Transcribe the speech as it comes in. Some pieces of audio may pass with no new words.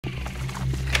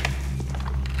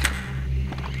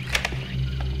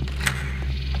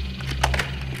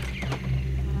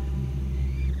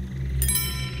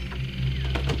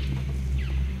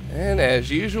And as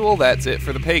usual, that's it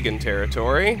for the pagan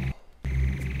territory.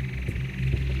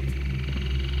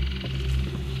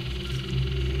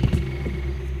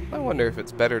 I wonder if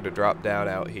it's better to drop down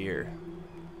out here.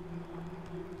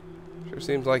 Sure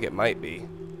seems like it might be.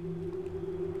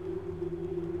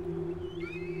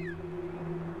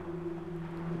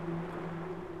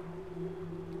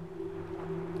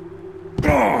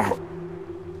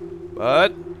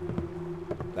 But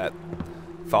that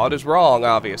thought is wrong,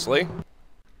 obviously.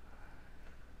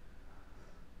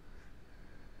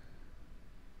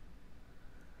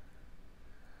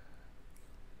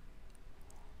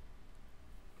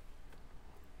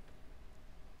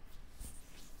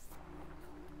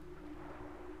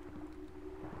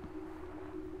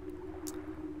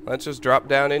 Let's just drop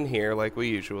down in here like we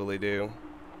usually do.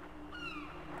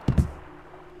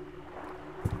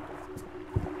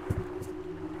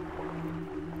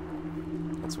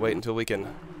 Let's wait until we can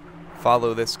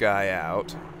follow this guy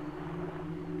out.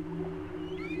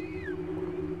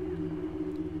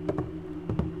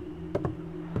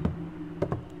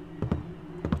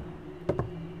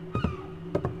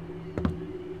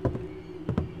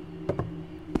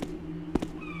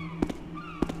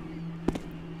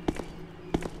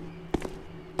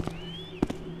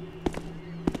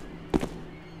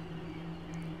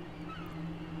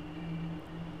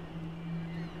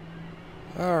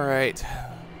 All right.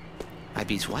 I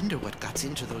bees wonder what got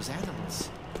into those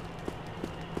animals.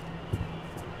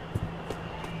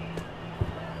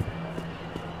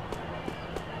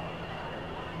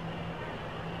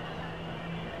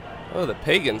 Oh, the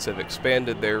pagans have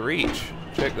expanded their reach.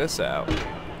 Check this out.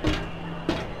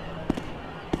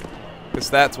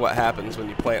 Because that's what happens when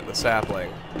you plant the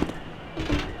sapling.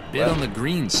 Bit on the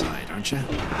green side, aren't you?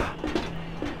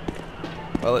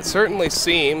 Well, it certainly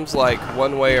seems like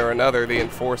one way or another the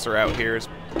enforcer out here is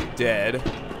dead.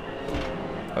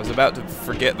 I was about to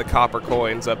forget the copper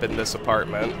coins up in this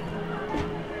apartment.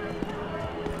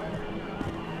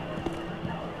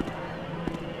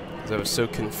 Because I was so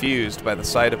confused by the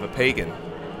sight of a pagan.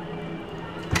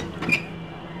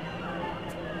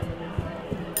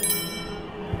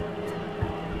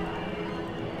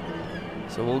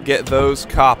 So we'll get those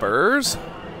coppers.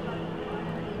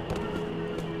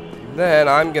 Then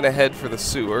I'm gonna head for the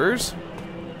sewers.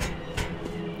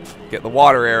 Get the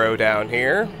water arrow down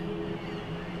here.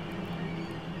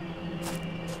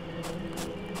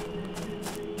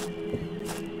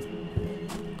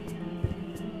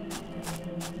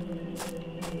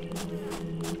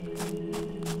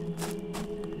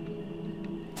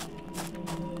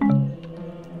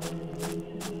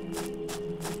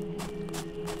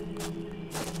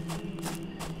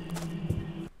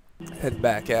 Head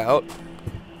back out.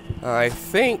 I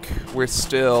think we're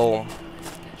still...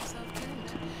 Get yourself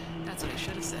killed. That's what I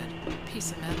should have said.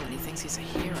 Piece of metal and he thinks he's a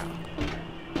hero.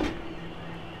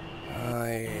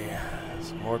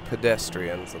 Some more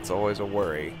pedestrians. That's always a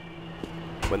worry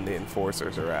when the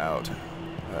enforcers are out.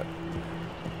 But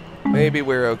maybe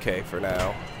we're okay for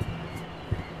now.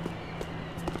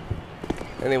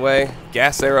 Anyway,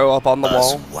 gas arrow up on the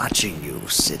wall. Watching you,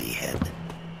 city head.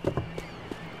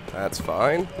 That's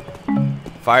fine.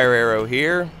 Fire arrow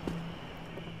here.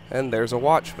 And there's a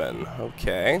watchman.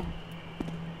 Okay.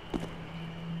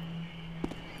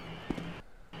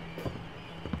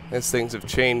 As things have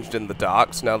changed in the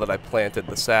docks now that I planted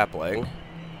the sapling.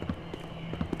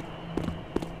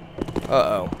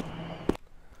 Uh-oh.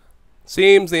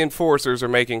 Seems the enforcers are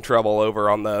making trouble over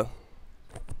in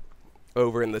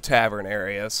the tavern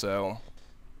area, so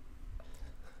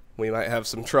we might have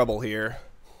some trouble here.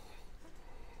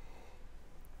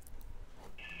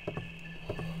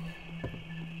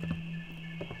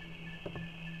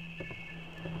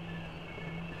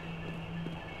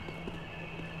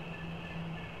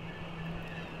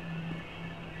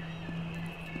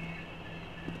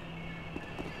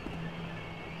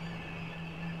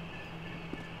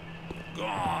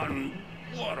 Gone.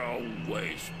 What a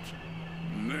waste.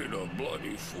 Made a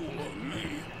bloody fool of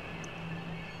me.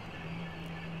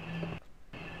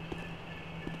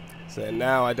 So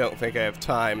now I don't think I have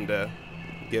time to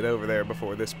get over there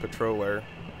before this patroller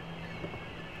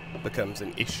becomes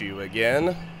an issue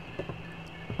again.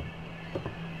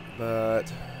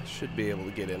 But I should be able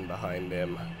to get in behind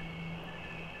him.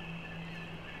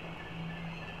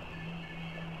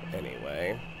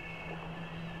 Anyway.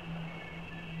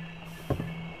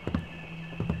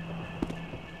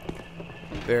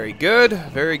 Very good,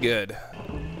 very good.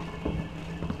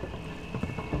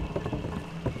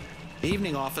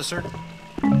 Evening, officer.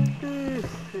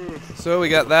 So we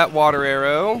got that water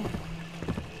arrow.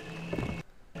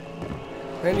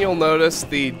 And you'll notice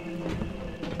the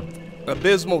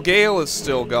abysmal gale is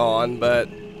still gone, but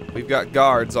we've got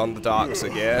guards on the docks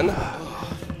again.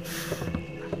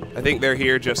 I think they're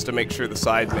here just to make sure the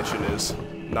side mission is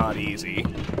not easy.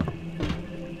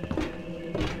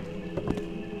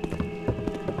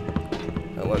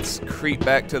 Now let's creep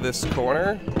back to this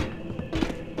corner.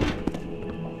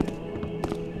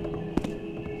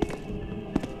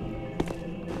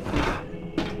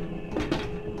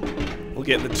 We'll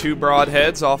get the 2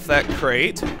 broadheads off that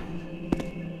crate.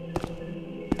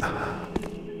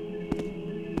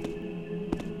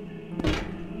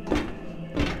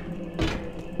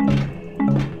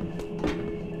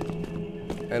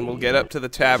 And we'll get up to the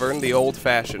tavern the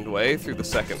old-fashioned way through the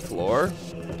 2nd floor.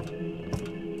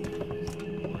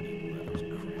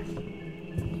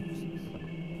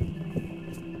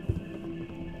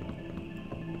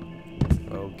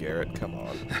 Oh, Garrett, come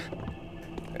on.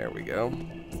 There we go.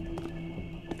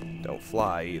 Don't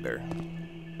fly either.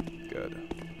 Good.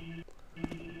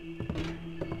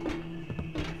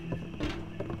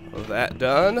 With that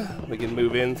done, we can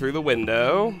move in through the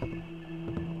window.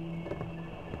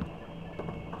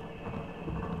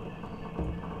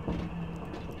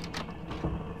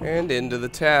 And into the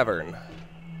tavern.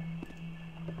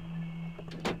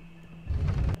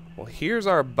 Well, here's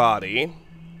our body.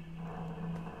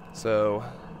 So,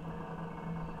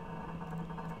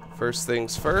 first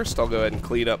things first, I'll go ahead and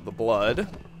clean up the blood.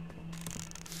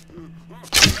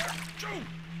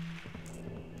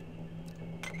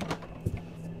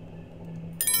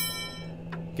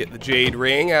 Get the jade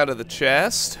ring out of the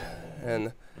chest.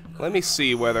 And let me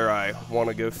see whether I want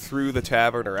to go through the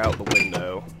tavern or out the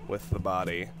window with the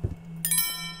body.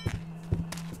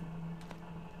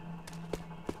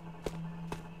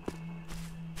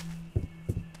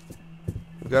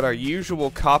 We've got our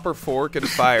usual copper fork and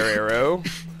fire arrow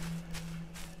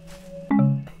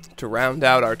to round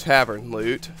out our tavern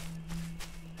loot.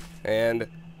 And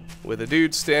with a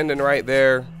dude standing right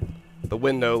there, the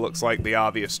window looks like the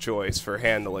obvious choice for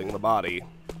handling the body.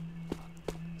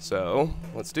 So,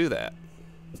 let's do that.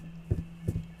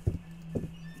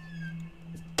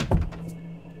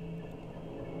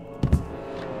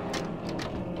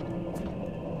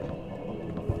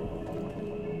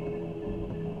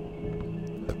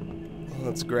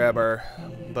 Let's grab our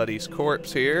buddy's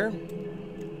corpse here.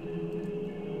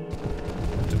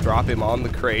 To drop him on the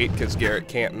crate, because Garrett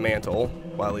can't mantle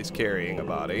while he's carrying a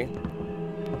body.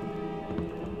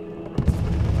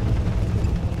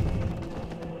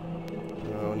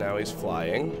 Oh, now he's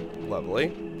flying.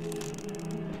 Lovely.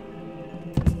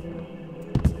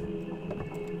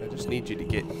 I just need you to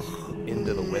get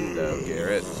into the window,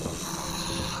 Garrett.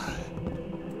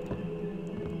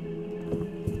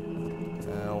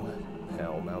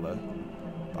 Now the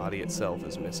body itself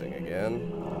is missing again.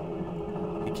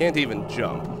 He can't even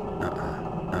jump.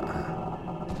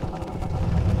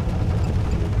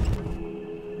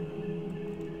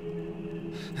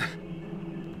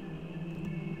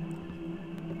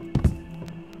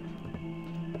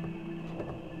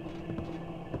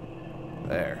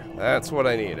 There, that's what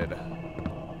I needed.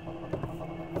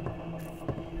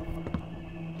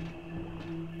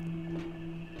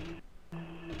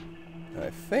 I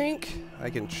think I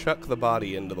can chuck the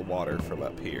body into the water from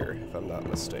up here, if I'm not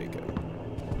mistaken.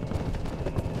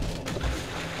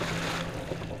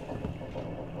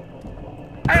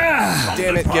 Ah!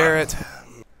 Damn it, Garrett.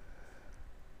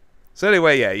 So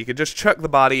anyway, yeah, you could just chuck the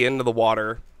body into the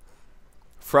water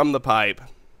from the pipe,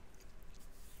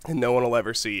 and no one will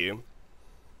ever see you.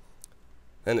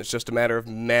 And it's just a matter of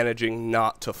managing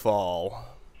not to fall.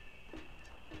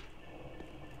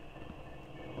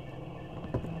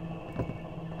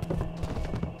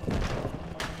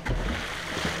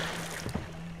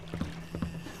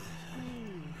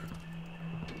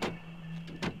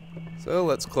 So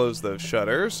let's close those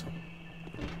shutters.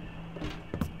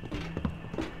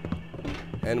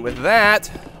 And with that,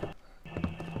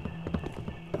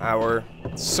 our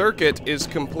circuit is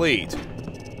complete.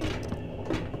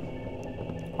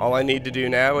 All I need to do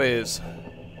now is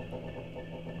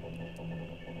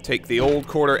take the old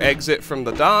quarter exit from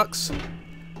the docks,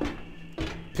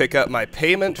 pick up my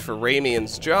payment for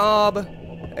Ramian's job,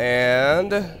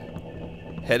 and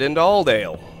head into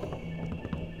Aldale.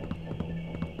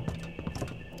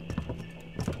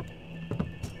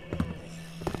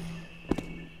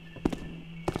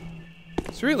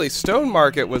 So really, Stone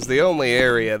Market was the only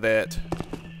area that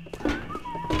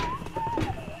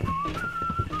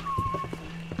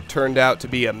turned out to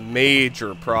be a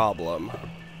major problem.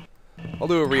 I'll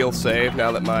do a real save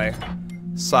now that my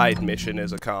side mission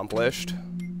is accomplished. I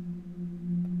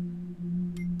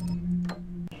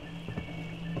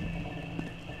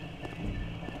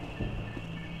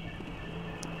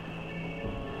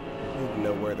need to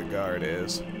know where the guard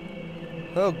is.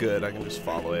 Oh good, I can just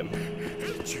follow him.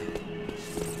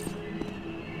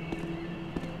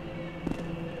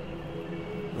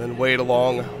 Then wait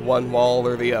along one wall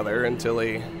or the other until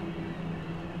he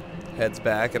heads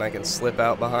back and I can slip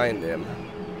out behind him.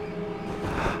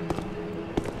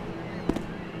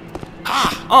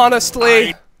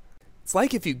 Honestly, it's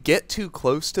like if you get too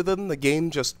close to them, the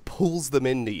game just pulls them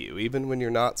into you, even when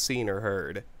you're not seen or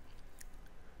heard.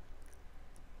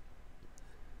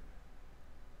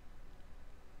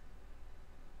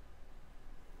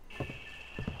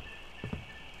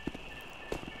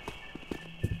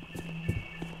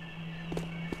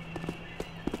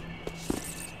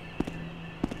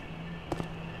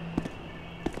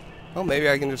 Well, maybe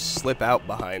I can just slip out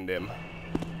behind him.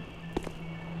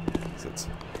 It's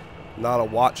not a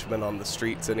watchman on the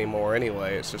streets anymore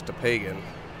anyway, it's just a pagan.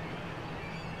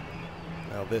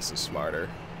 Now this is smarter.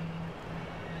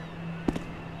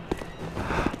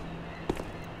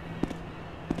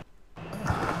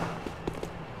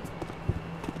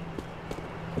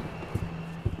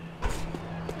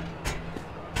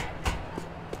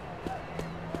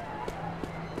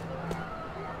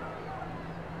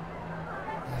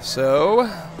 So,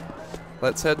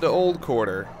 let's head to Old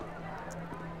Quarter.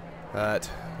 But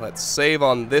let's save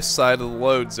on this side of the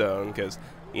load zone, because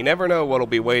you never know what'll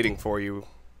be waiting for you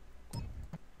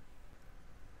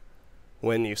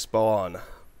when you spawn.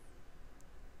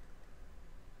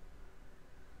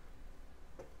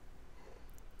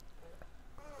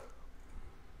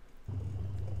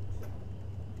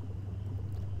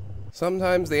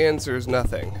 Sometimes the answer is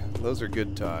nothing. Those are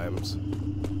good times.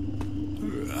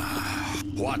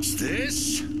 What's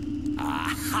this?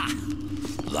 Aha!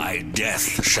 Thy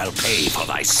death shall pay for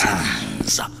thy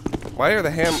sins. Why are the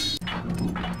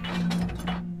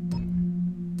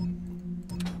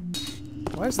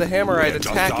Why is the Hammerite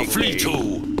attacking flee me? to?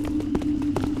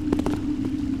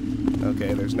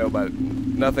 Okay, there's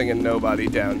nothing and nobody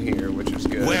down here, which is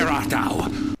good. Where art thou?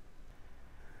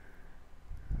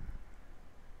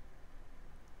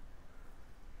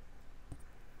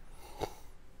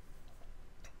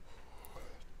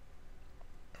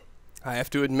 I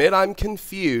have to admit I'm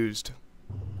confused.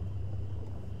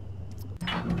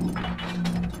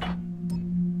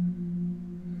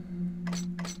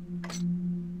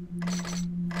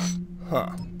 Huh.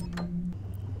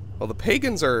 Well, the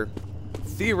pagans are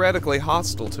theoretically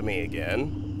hostile to me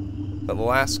again, but the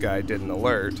last guy didn't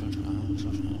alert.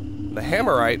 The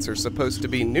Hammerites are supposed to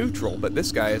be neutral, but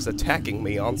this guy is attacking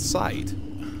me on sight.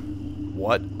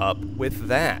 What up with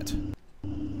that?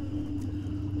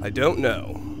 I don't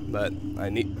know, but I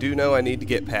do know I need to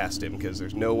get past him, because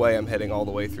there's no way I'm heading all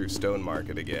the way through Stone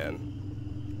Market again.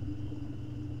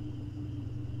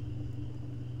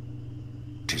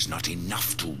 'Tis not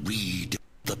enough to read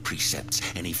the precepts.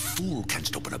 Any fool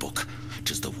canst open a book.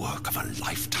 'Tis the work of a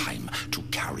lifetime to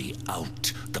carry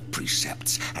out the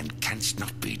precepts, and canst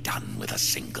not be done with a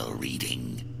single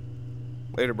reading.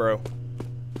 Later, bro.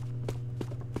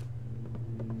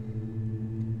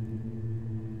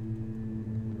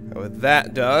 And with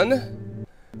that done,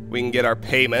 we can get our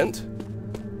payment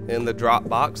in the drop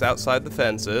box outside the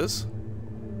fences.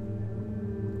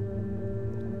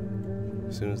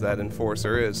 As soon as that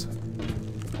enforcer is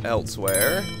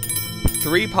elsewhere.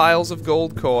 3 piles of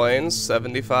gold coins,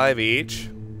 75 each.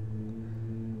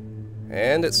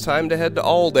 And it's time to head to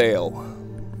Aldale.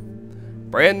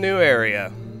 Brand new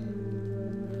area.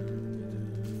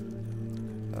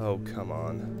 Oh, come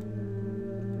on.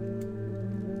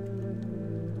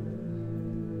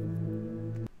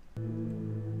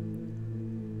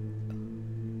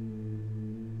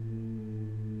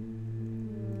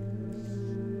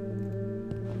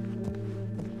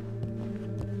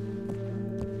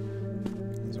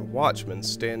 Watchman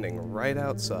standing right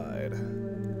outside.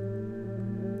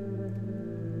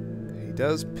 He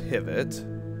does pivot.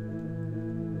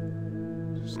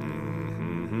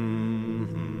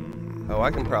 Oh,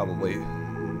 I can probably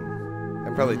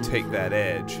take that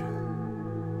edge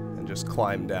and just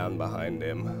climb down behind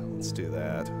him. Let's do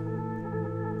that.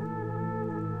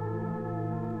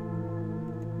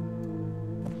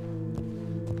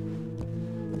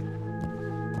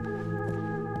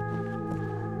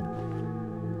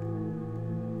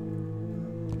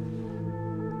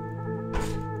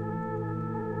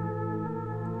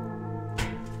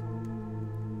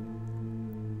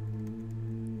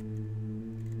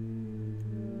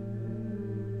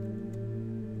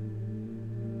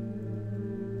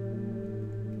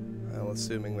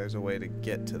 Assuming there's a way to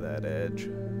get to that edge.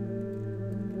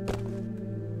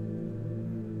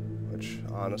 Which,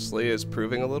 honestly, is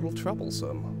proving a little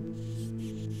troublesome.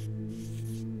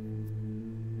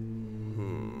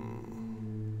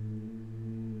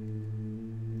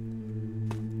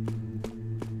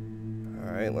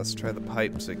 Alright, let's try the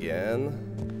pipes again.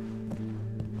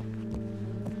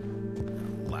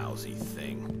 Lousy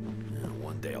thing.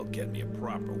 One day I'll get me a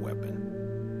proper weapon.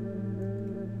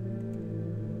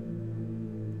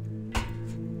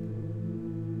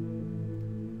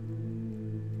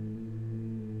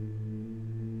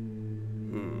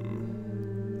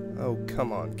 Oh,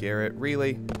 come on, Garrett.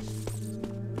 Really?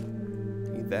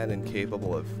 You that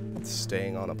incapable of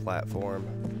staying on a platform?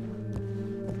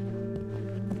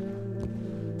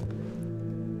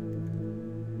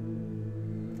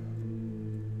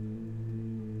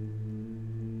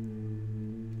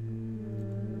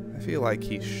 I feel like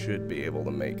he should be able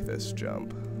to make this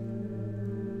jump.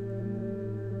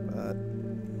 But,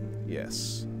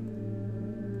 yes.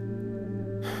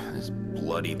 This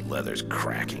bloody leather's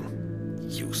cracking.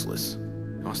 Useless.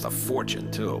 Cost a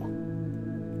fortune, too.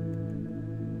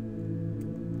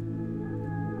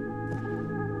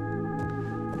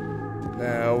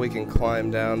 Now we can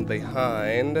climb down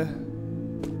behind.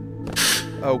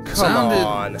 Oh, come Sounded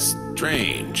on.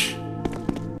 strange.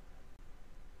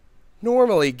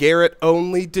 Normally, Garrett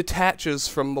only detaches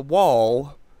from the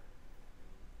wall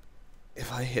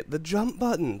if I hit the jump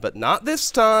button, but not this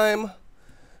time.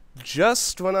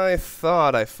 Just when I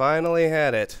thought I finally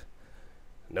had it.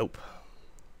 Nope.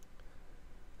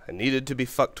 I needed to be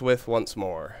fucked with once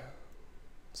more.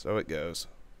 So it goes.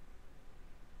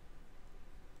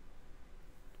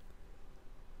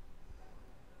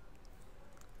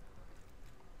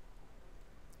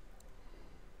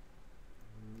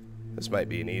 This might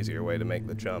be an easier way to make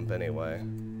the jump anyway.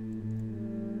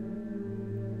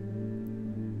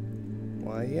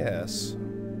 Why, yes.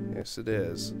 Yes, it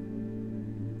is.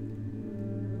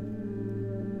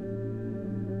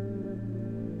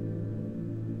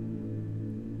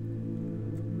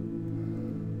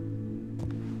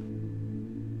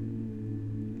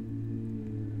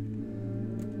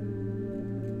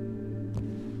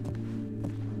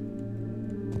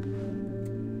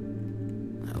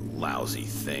 Lousy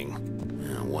thing.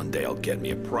 One day I'll get me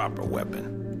a proper weapon.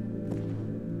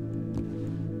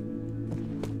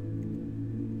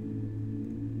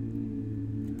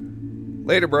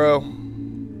 Later, bro.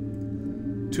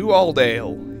 To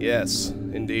Alldale. Yes,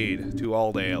 indeed. To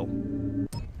Alldale.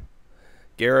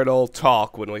 Garrett will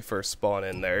talk when we first spawn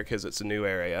in there, because it's a new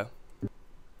area.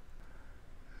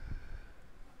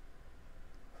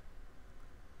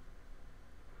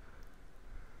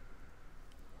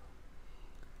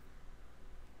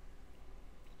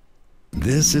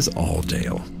 This is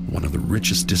Alldale, one of the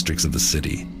richest districts of the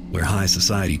city, where high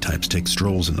society types take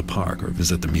strolls in the park or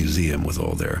visit the museum with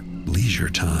all their leisure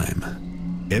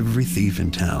time. Every thief in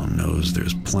town knows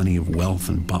there's plenty of wealth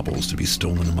and baubles to be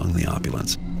stolen among the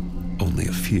opulence. Only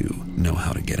a few know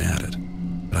how to get at it.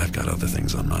 But I've got other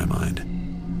things on my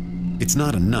mind. It's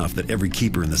not enough that every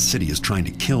keeper in the city is trying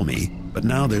to kill me, but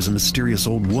now there's a mysterious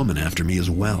old woman after me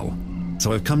as well.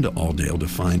 So I've come to Alldale to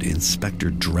find Inspector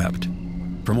Drept.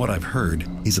 From what I've heard,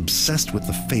 he's obsessed with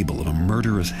the fable of a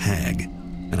murderous hag,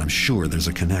 and I'm sure there's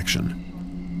a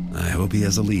connection. I hope he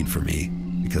has a lead for me,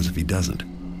 because if he doesn't,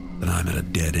 then I'm at a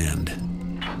dead end.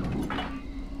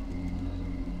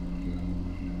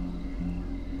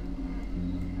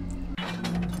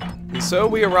 And so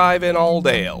we arrive in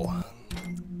Alldale,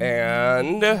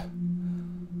 and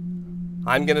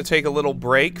I'm going to take a little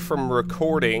break from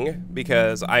recording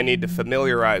because I need to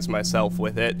familiarize myself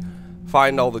with it,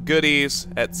 find all the goodies,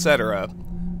 etc.,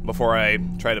 before I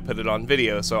try to put it on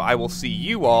video, so I will see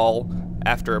you all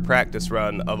after a practice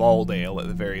run of Alldale at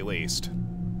the very least.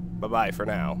 Bye-bye for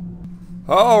now.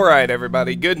 Alright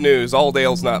everybody, good news,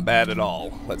 Alldale's not bad at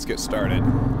all. Let's get started.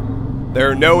 There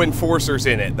are no enforcers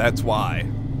in it, that's why.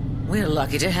 We're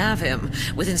lucky to have him.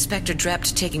 With Inspector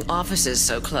Drept taking offices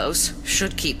so close,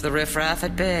 should keep the riffraff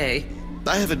at bay.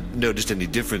 I haven't noticed any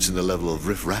difference in the level of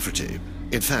riff-rafferty.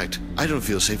 In fact, I don't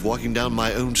feel safe walking down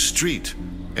my own street.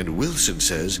 And Wilson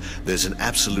says there's an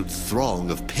absolute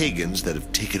throng of pagans that have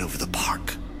taken over the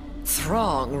park.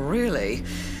 Throng, really?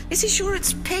 Is he sure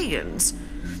it's pagans?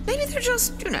 Maybe they're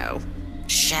just,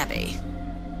 shabby.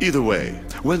 Either way,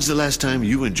 when's the last time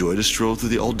you enjoyed a stroll through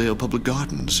the Alldale Public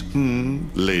Gardens?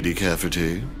 Lady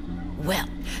Cafferty? Well,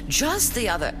 just the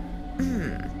other...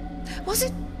 Was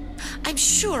it... I'm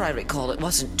sure I recall it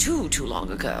wasn't too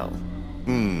long ago.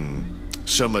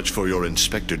 So much for your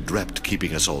Inspector Drept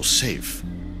keeping us all safe.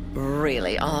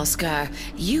 Really, Oscar?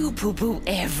 You poo-poo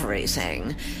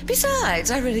everything.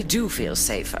 Besides, I really do feel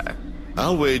safer.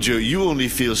 I'll wager you only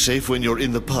feel safe when you're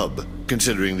in the pub,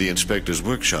 considering the Inspector's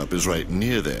workshop is right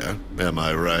near there. Am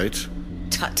I right?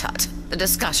 Tut-tut. The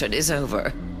discussion is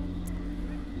over.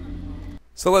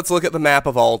 So let's look at the map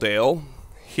of Alldale.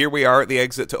 here we are at the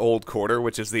exit to Old Quarter,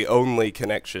 which is the only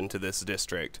connection to this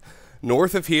district.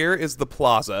 North of here is the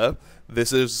plaza.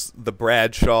 This is the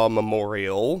Bradshaw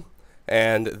Memorial.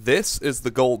 And this is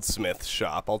the goldsmith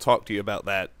shop. I'll talk to you about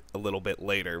that a little bit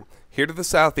later. Here to the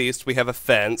southeast, we have a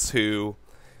fence who...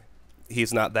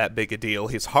 he's not that big a deal.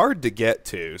 He's hard to get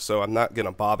to, so I'm not going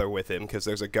to bother with him because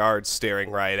there's a guard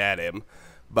staring right at him.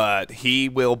 But he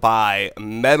will buy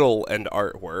metal and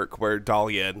artwork, where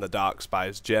Dahlia in the docks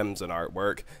buys gems and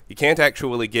artwork. You can't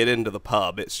actually get into the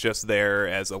pub. It's just there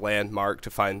as a landmark to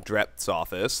find Drept's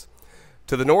office.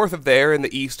 To the north of there, in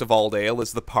the east of Aldale,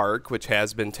 is the park, which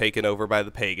has been taken over by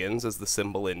the pagans, as the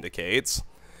symbol indicates.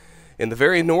 In the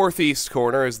very northeast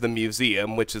corner is the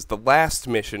museum, which is the last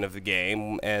mission of the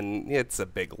game, and it's a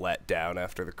big letdown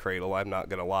after the cradle, I'm not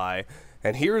gonna lie.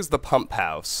 And here is the pump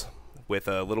house, with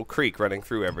a little creek running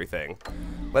through everything.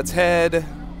 Let's head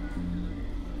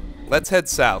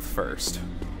south first.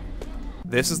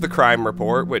 This is the crime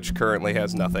report, which currently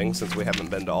has nothing, since we haven't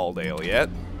been to Aldale yet.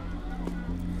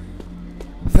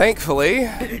 Thankfully,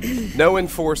 no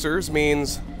enforcers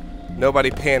means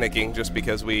nobody panicking just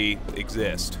because we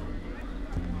exist.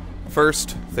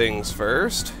 First things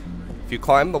first, if you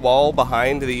climb the wall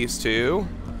behind these two,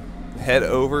 head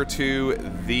over to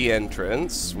the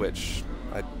entrance, which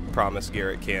I promise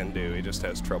Garrett can do, he just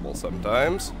has trouble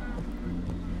sometimes.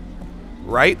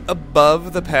 Right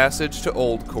above the passage to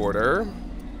Old Quarter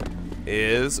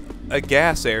is a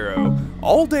gas arrow.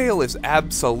 Aldale is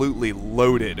absolutely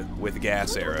loaded with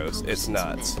gas arrows. It's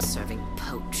nuts. Serving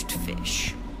poached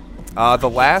fish. The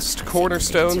last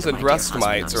cornerstones and rust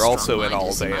mites are also in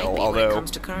Aldale, although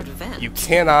you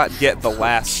cannot get the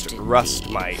last rust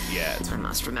mite yet. I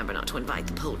must remember not to invite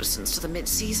the Poldersons to the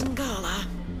mid-season gala.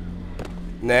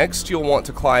 Next, you'll want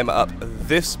to climb up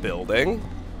this building,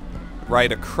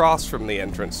 right across from the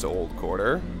entrance to Old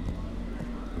Quarter.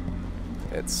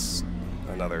 It's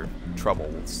another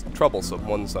troublesome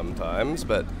one sometimes,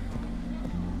 but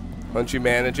once you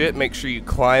manage it, make sure you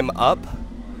climb up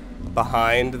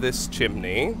behind this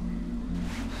chimney.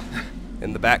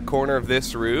 In the back corner of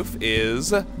this roof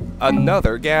is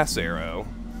another gas arrow.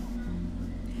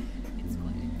 It's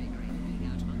quite invigorating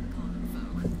being out among the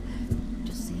common folk.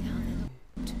 Just see how they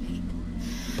look to me.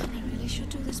 I really should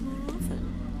do this more often.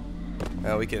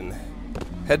 Now we can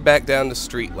head back down to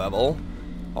street level.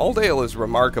 Aldale is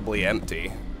remarkably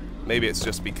empty. Maybe it's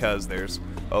just because there's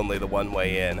only the one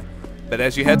way in. But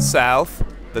as you head south,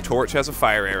 the torch has a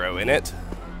fire arrow in it.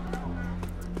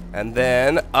 And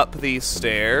then up these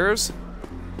stairs,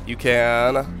 you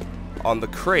can, on the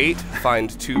crate, find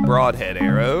 2 broadhead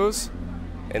arrows.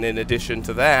 And in addition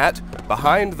to that,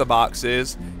 behind the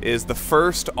boxes is the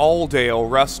first Aldale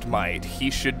rust mite.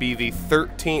 He should be the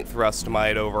 13th rust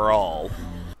mite overall.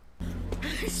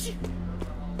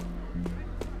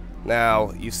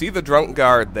 Now, you see the drunk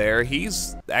guard there.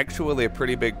 He's actually a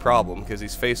pretty big problem because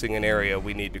he's facing an area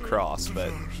we need to cross,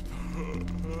 but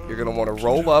you're going to want to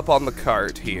roll up on the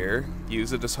cart here,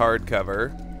 use it as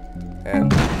hardcover,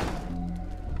 and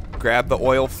grab the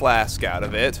oil flask out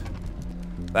of it.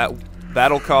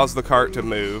 That'll cause the cart to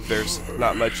move. There's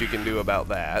not much you can do about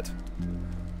that.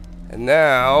 And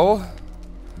now,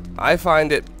 I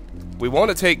find it... we want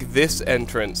to take this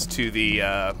entrance to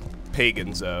the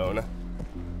pagan zone.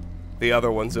 The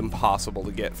other one's impossible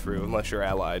to get through unless you're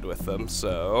allied with them,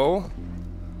 so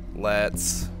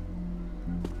let's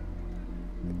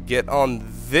get on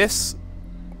this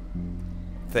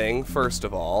thing first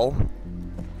of all,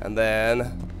 and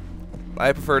then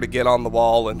I prefer to get on the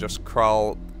wall and just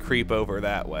creep over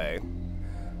that way.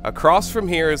 Across from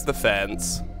here is the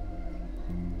fence,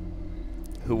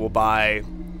 who will buy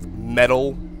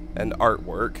metal and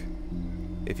artwork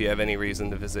if you have any reason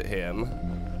to visit him.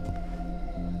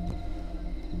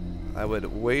 I would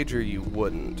wager you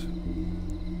wouldn't.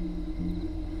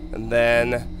 And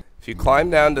then, if you climb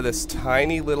down to this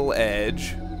tiny little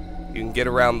edge, you can get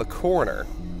around the corner,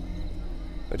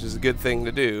 which is a good thing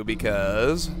to do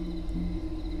because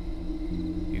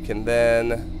you can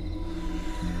then...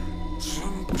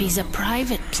 Be's a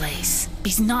private place.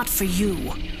 Be's not for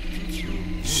you.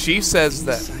 She says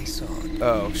that...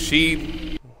 oh,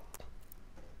 she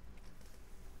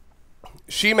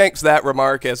makes that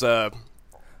remark as a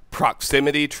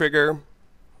proximity trigger.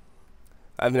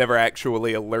 I've never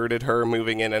actually alerted her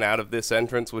moving in and out of this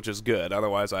entrance, which is good.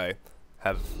 Otherwise, I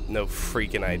have no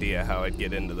freaking idea how I'd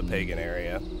get into the pagan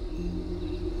area.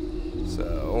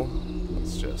 So,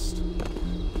 let's just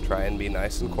try and be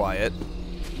nice and quiet.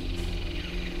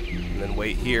 And then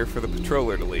wait here for the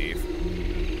patroller to leave.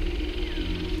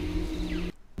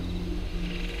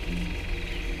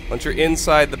 Once you're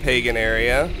inside the pagan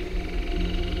area...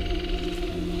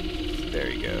 there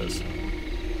you he goes.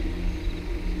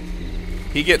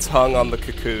 He gets hung on the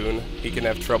cocoon. He can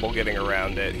have trouble getting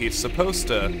around it. He's supposed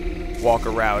to walk a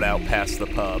route out past the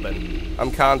pub, and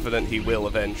I'm confident he will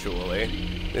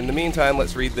eventually. In the meantime,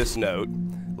 let's read this note.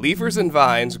 Leafers and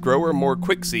vines grower more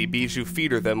quicksy bees you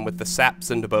feeder them with the saps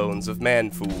and bones of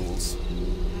man-fools.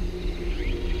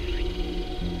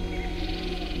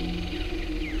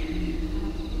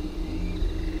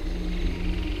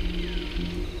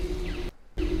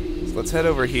 So let's head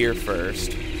over here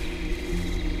first.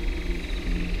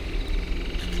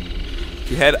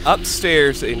 You head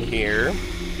upstairs in here.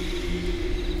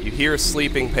 You hear a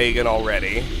sleeping pagan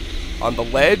already. On the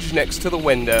ledge next to the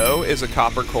window is a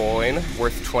copper coin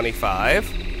worth 25.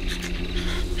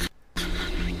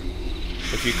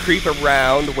 If you creep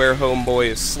around where homeboy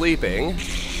is sleeping,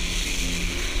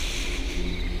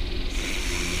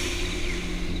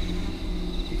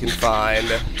 you can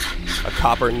find a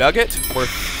copper nugget worth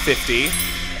 50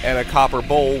 and a copper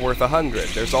bowl worth 100.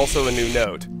 There's also a new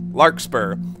note.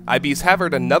 Larkspur, I bees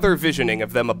havered another visioning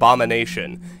of them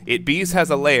abomination. It bees has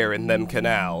a lair in them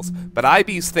canals, but I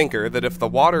bees thinker that if the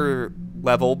water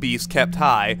level bees kept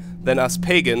high, then us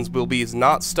pagans will bees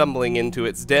not stumbling into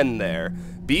its den there.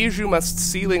 Bees you must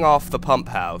sealing off the pump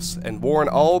house, and warn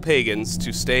all pagans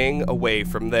to staying away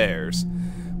from theirs.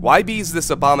 Why bees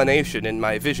this abomination in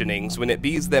my visionings when it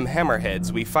bees them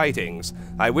hammerheads we fightings?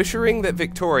 I wishering that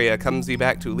Victoria comes ye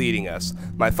back to leading us.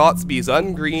 My thoughts bees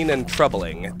ungreen and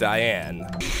troubling. Diane.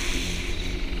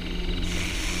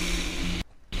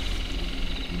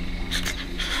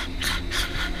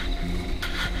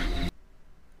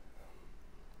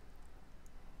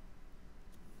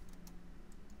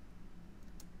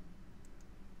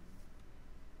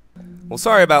 Well,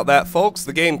 sorry about that, folks.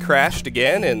 The game crashed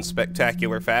again in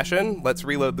spectacular fashion. Let's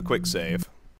reload the quick save.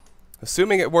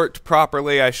 Assuming it worked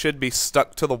properly, I should be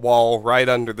stuck to the wall right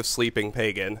under the sleeping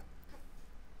pagan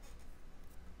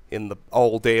in the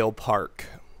Alldale Park.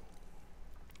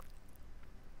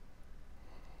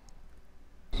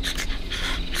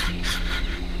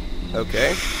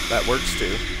 Okay, that works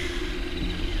too.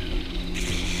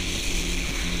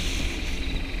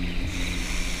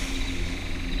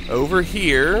 Over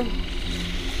here,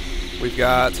 we've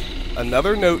got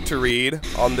another note to read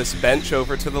on this bench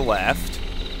over to the left.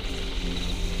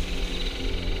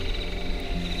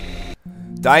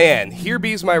 Diane, here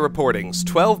bees my reportings.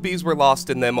 12 bees were lost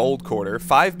in them old quarter,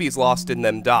 5 bees lost in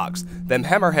them docks. Them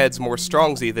hammerheads more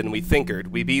strongsy than we thinkered.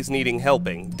 We bees needing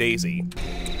helping. Daisy.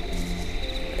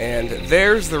 And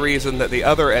there's the reason that the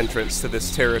other entrance to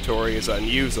this territory is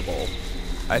unusable.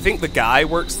 I think the guy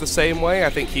works the same way.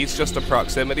 I think he's just a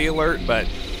proximity alert, but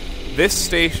this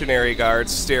stationary guard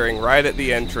staring right at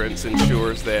the entrance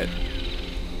ensures that...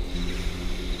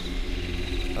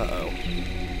 Uh-oh.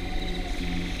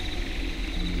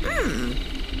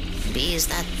 Bees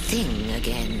that thing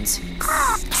again.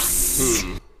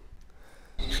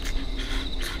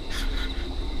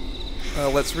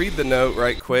 Let's read the note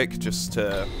right quick, just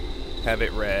to have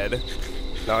it read.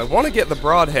 Now, I want to get the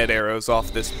broadhead arrows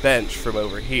off this bench from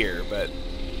over here, but...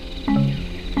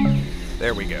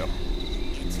 There we go.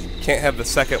 Can't have the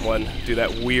second one do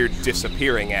that weird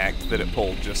disappearing act that it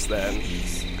pulled just then.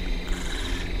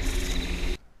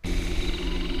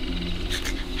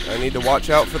 I need to watch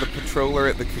out for the patroller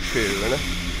at the cocoon.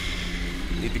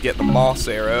 Need to get the moss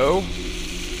arrow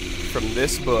from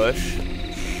this bush.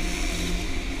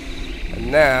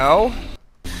 And now,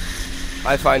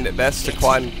 I find it best to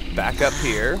climb back up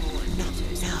here.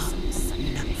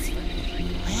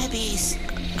 Bees.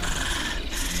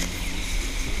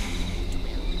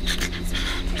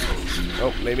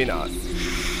 Oh, maybe not.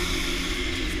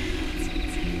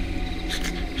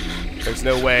 There's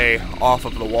no way off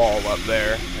of the wall up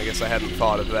there. I guess I hadn't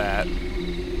thought of that.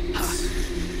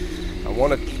 I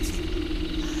want to...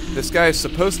 This guy is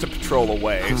supposed to patrol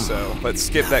away, so let's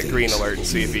skip that green alert and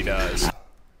see if he does.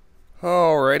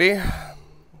 Alrighty.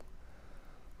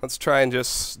 Let's try and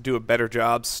just do a better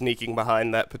job sneaking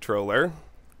behind that patroller.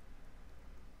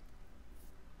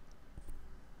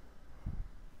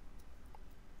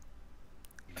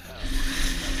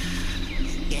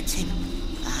 Get him.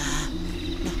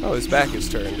 Oh, his back is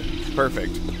turned.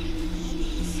 Perfect.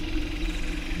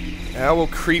 Now we'll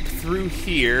creep through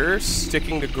here,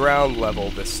 sticking to ground level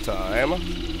this time.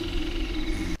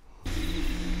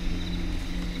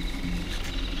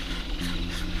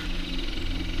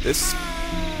 This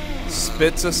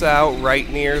spits us out right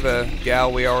near the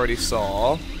gal we already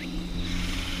saw. In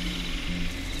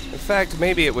fact,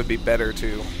 maybe it would be better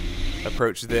to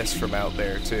approach this from out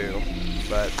there too,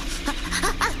 but...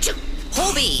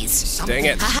 Hobbies! Dang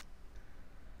it.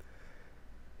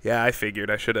 Yeah, I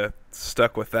figured I should have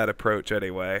stuck with that approach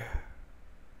anyway.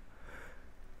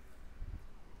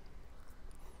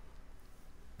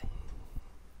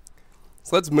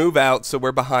 So let's move out so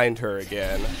we're behind her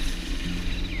again.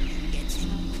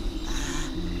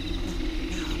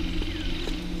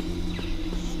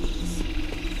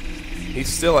 He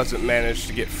still hasn't managed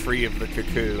to get free of the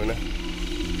cocoon.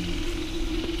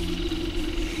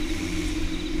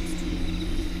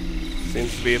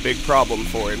 Seems to be a big problem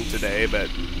for him today, but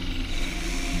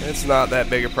it's not that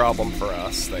big a problem for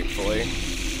us, thankfully.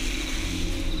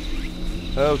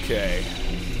 Okay.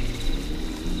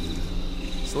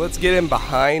 So let's get him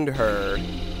behind her,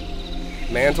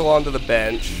 mantle onto the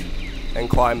bench, and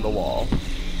climb the wall.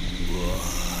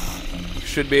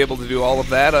 Should be able to do all of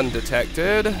that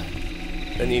undetected.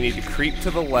 Then you need to creep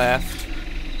to the left.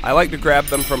 I like to grab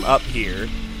them from up here.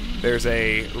 There's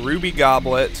a ruby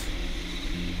goblet.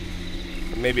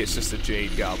 Maybe it's just a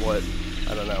jade goblet.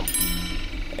 I don't know.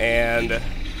 And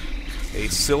a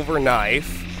silver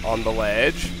knife on the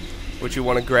ledge, which you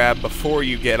want to grab before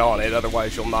you get on it,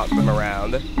 otherwise you'll knock them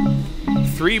around.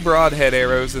 3 broadhead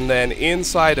arrows, and then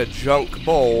inside a junk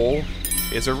bowl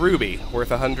is a ruby worth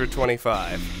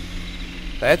 125.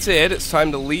 That's it. It's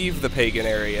time to leave the pagan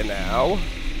area now.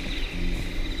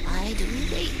 I do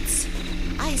wait.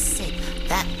 I say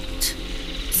that.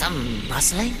 Some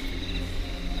rustling?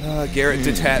 Garrett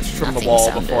detached from the nothing wall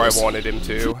sounders. before I wanted him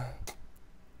to.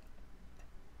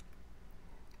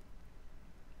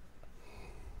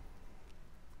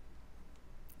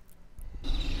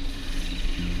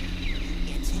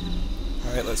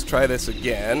 Alright, let's try this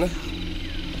again.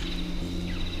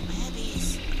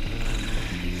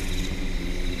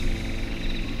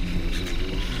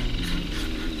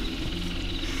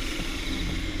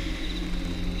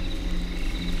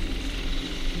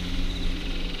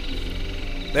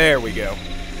 There we go.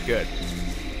 Good.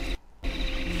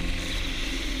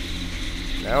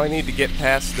 Now I need to get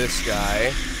past this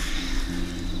guy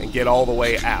and get all the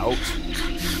way out.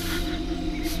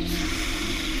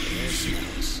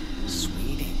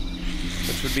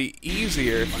 Which would be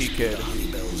easier if he could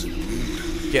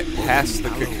get past the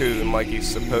cocoon like he's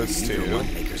supposed to.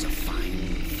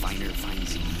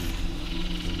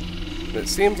 It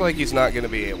seems like he's not going to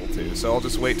be able to, so I'll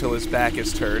just wait till his back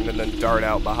is turned and then dart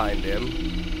out behind him.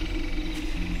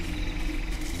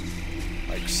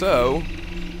 Like so.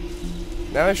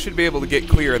 Now I should be able to get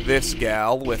clear of this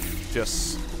gal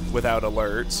without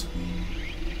alerts.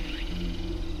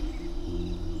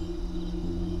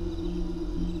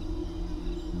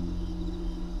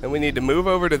 Then we need to move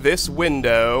over to this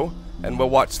window, and we'll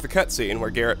watch the cutscene where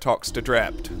Garrett talks to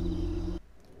Drept.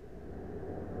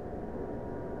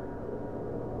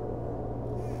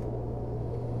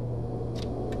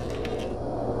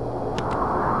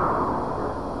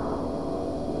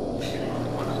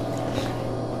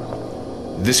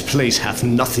 This place hath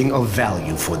nothing of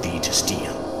value for thee to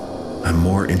steal. I'm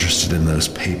more interested in those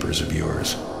papers of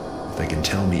yours. If they can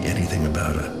tell me anything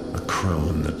about a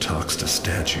crone that talks to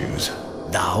statues.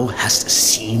 Thou hast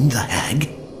seen the hag?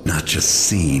 Not just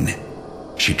seen.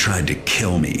 She tried to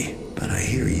kill me, but I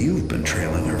hear you've been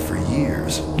trailing her for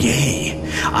years. Yea,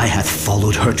 I hath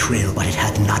followed her trail, but it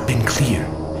hath not been clear.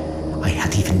 I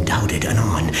hath even doubted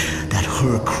anon that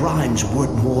her crimes were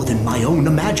more than my own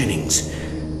imaginings.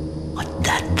 But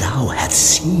that thou hadst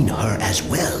seen her as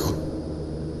well.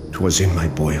 'Twas in my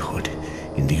boyhood,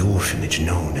 in the orphanage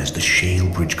known as the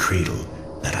Shalebridge Cradle,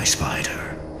 that I spied her.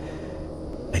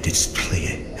 I didst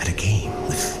play at a game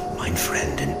with mine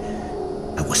friend, and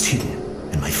I was hidden,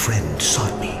 and my friend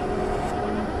sought me.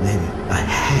 Then a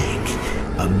hag,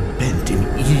 a bent and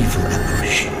evil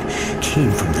apparition,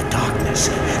 came from the darkness,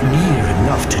 near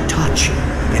enough to touch,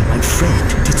 and my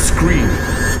friend did scream.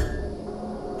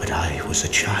 But I was a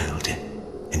child,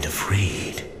 and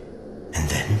afraid, and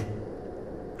then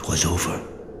 'twas over.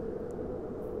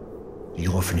 The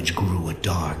orphanage grew a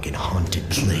dark and haunted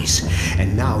place,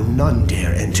 and now none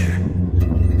dare enter.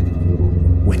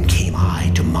 When came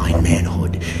I to mine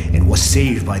manhood, and was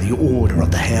saved by the order of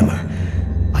the hammer,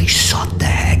 I sought the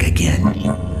hag again.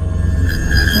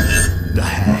 The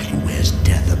hag wears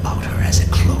death about her as a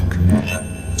cloak.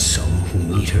 Some who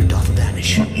meet her doth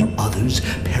vanish, others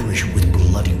perish with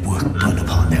bloody work done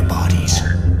upon their bodies.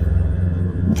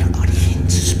 There are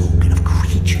hints spoken of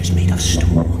creatures made of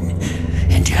stone,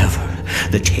 and ever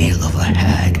the tale of a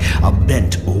hag, a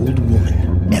bent old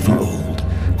woman, ever old,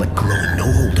 but growing no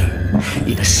older,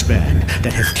 in a span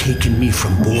that hath taken me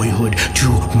from boyhood to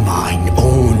mine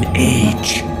own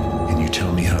age. Can you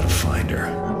tell me how to find her?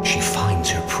 She finds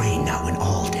her prey now in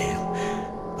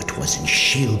Alldale, but 'twas in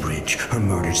Shalebridge her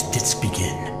murders didst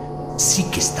begin.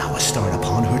 Seekest thou a start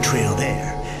upon her trail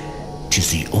there? 'Tis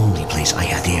the only place I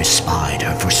hath ere spied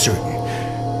her for certain,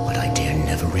 but I dare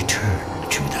never return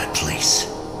to that place.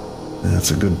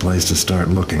 That's a good place to start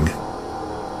looking.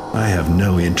 I have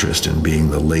no interest in being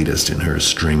the latest in her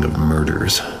string of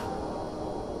murders.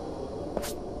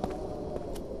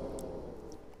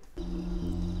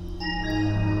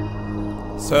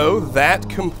 So that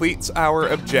completes our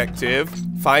objective.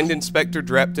 Find Inspector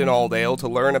Drept in Alldale to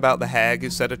learn about the hag who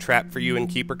set a trap for you in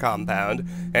Keeper Compound.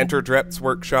 Enter Drept's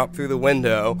workshop through the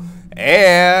window.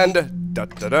 And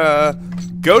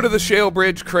go to the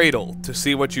Shalebridge Cradle to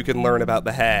see what you can learn about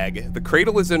the hag. The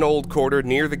cradle is in Old Quarter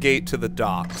near the gate to the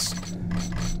docks.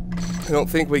 I don't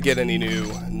think we get any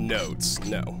new notes,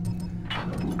 no.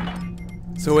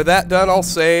 So with that done, I'll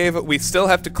save. We still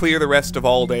have to clear the rest of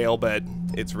Alldale, but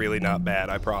it's really not bad,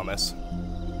 I promise.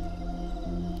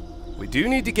 We do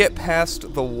need to get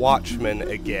past the Watchman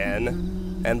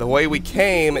again, and the way we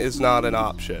came is not an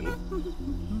option.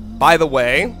 By the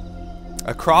way,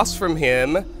 across from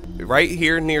him, right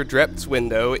here near Drept's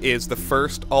window, is the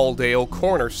first Alldale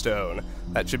cornerstone.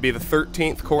 That should be the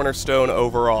 13th cornerstone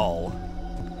overall.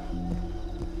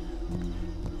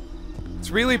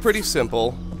 It's really pretty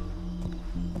simple.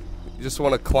 You just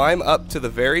want to climb up to the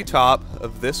very top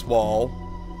of this wall,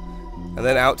 and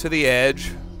then out to the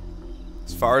edge,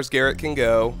 as far as Garrett can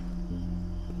go.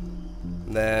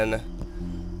 And then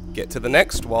get to the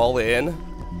next wall in,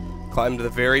 climb to the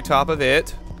very top of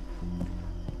it,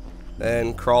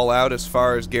 then crawl out as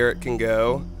far as Garrett can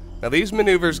go. Now these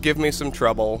maneuvers give me some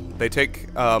trouble. They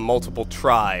take multiple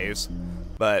tries,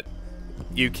 but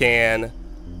you can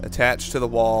attach to the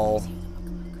wall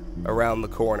around the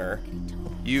corner,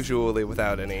 usually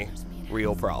without any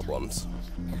real problems.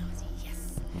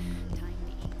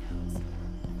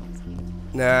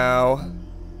 Now,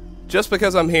 just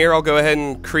because I'm here, I'll go ahead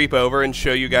and creep over and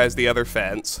show you guys the other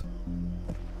fence.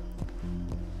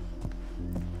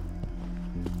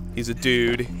 He's a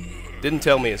dude. Didn't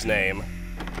tell me his name.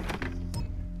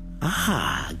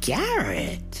 Ah,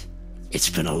 Garrett. It's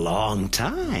been a long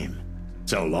time.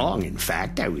 So long, in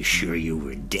fact, I was sure you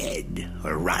were dead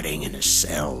or rotting in a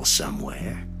cell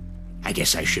somewhere. I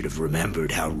guess I should have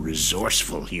remembered how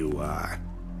resourceful you are.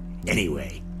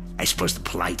 Anyway, I suppose the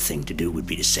polite thing to do would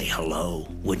be to say hello,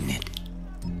 wouldn't it?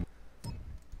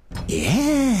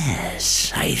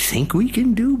 Yes, I think we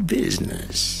can do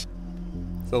business.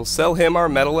 So we'll sell him our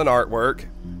metal and artwork,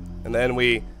 and then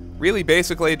we really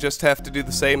basically just have to do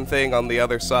the same thing on the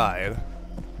other side.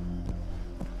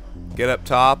 Get up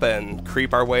top and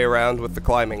creep our way around with the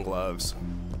climbing gloves.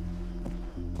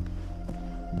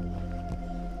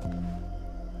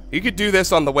 You could do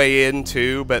this on the way in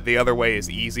too, but the other way is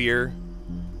easier.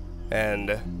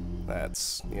 And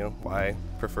that's, you know, why I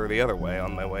prefer the other way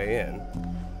on my way in.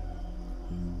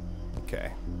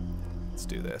 Okay, let's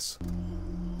do this.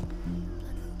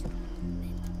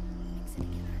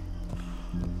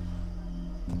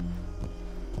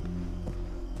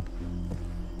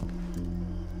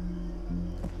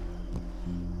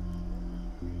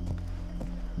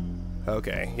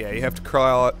 Okay, yeah, you have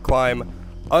to climb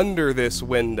under this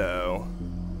window.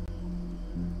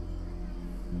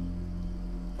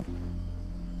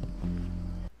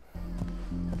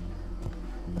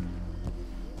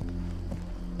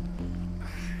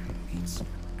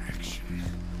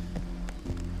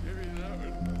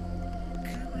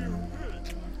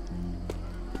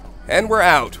 And we're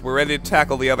out. We're ready to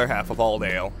tackle the other half of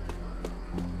Alldale.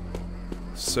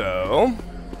 So...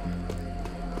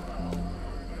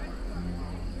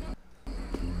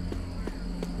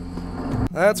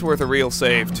 that's worth a real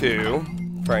save, too,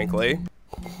 frankly.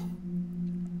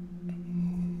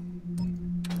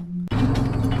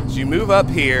 As you move up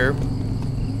here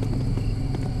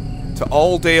to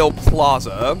Alldale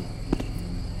Plaza,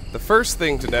 the first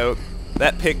thing to note,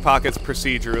 that pickpocket's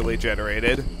procedurally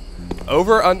generated.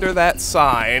 Over under that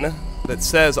sign that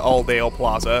says Alldale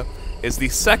Plaza is the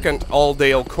second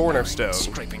Alldale cornerstone.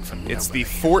 It's the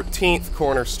 14th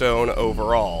cornerstone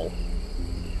overall.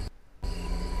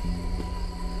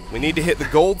 We need to hit the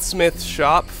goldsmith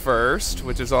shop first,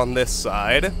 which is on this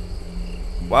side.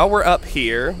 While we're up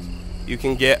here, you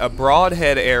can get a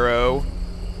broadhead arrow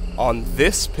on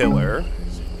this pillar,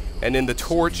 and in the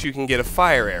torch you can get a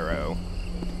fire arrow.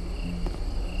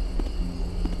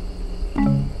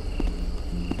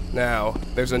 Now,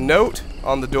 there's a note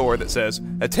on the door that says,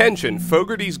 "Attention,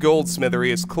 Fogarty's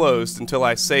Goldsmithery is closed until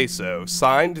I say so.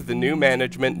 Signed, the new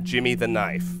management, Jimmy the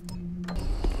Knife."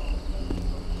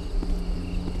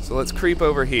 So let's creep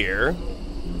over here,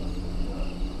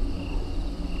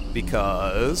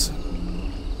 because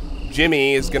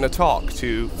Jimmy is going to talk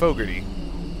to Fogarty.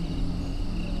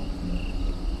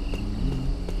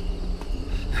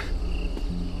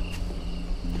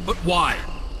 Why?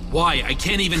 Why? I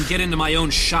can't even get into my own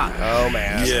shop. Oh,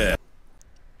 man. Yeah.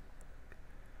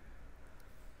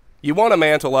 You want to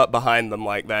mantle up behind them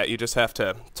like that, you just have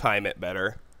to time it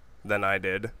better than I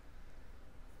did.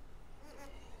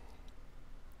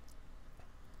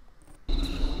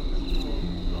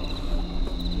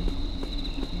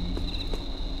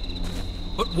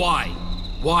 But why?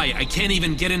 Why? I can't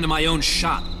even get into my own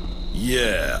shop.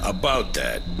 Yeah, about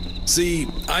that. See,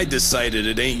 I decided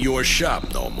it ain't your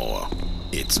shop no more.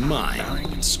 It's mine.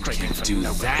 Can't do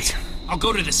that. I'll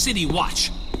go to the city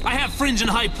watch. I have friends in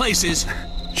high places.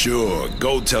 Sure,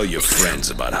 go tell your friends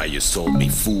about how you sold me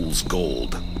fool's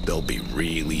gold. They'll be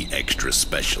really extra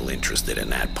special interested in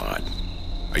that part.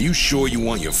 Are you sure you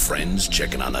want your friends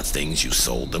checking on the things you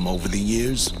sold them over the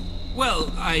years? Well,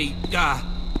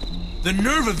 the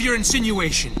nerve of your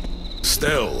insinuation.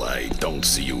 Still, I don't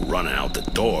see you running out the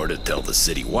door to tell the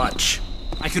city watch.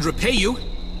 I could repay you.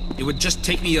 It would just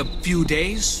take me a few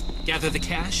days, gather the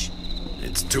cash.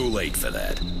 It's too late for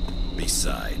that.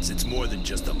 Besides, it's more than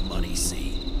just the money,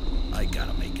 see? I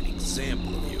gotta make an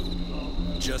example of you.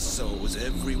 Just so as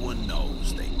everyone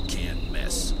knows they can't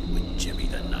mess with Jimmy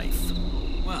the Knife.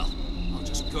 Well, I'll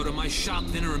just go to my shop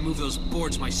then and remove those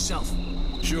boards myself.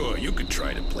 Sure, you could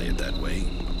try to play it that way.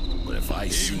 But if I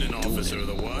see you doing Officer of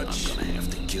the Watch. I'm gonna have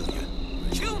to kill you.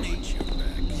 Kill me?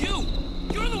 You!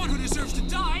 You're the one who deserves to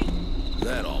die!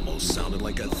 That almost sounded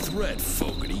like a threat,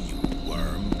 Fogarty, you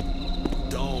worm.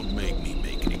 Don't make me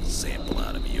make an example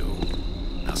out of you.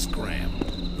 Now scram.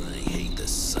 I hate the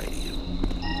sight of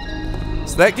you.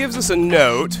 So that gives us a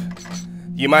note.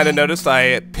 You might have noticed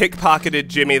I pickpocketed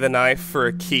Jimmy the Knife for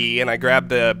a key, and I grabbed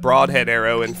the broadhead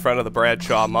arrow in front of the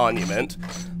Bradshaw Monument.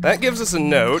 That gives us a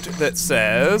note that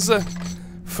says,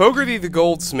 Fogarty the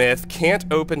Goldsmith can't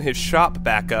open his shop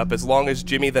back up as long as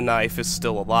Jimmy the Knife is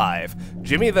still alive.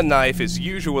 Jimmy the Knife is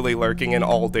usually lurking in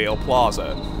Alldale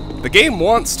Plaza. The game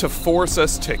wants to force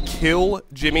us to kill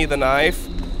Jimmy the Knife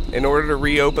in order to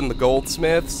reopen the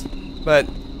Goldsmiths, but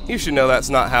you should know that's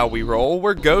not how we roll.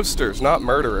 We're ghosters, not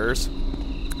murderers.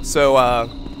 So,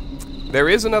 there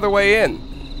is another way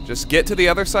in. Just get to the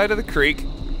other side of the creek,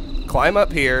 climb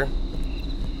up here,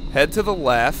 head to the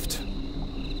left.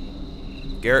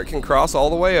 Garrett can cross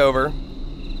all the way over.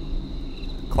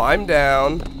 Climb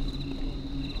down.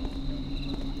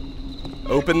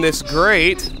 Open this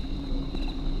grate.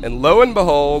 And lo and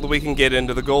behold, we can get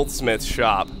into the goldsmith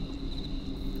shop.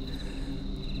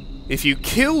 If you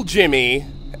kill Jimmy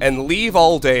and leave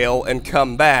Alldale and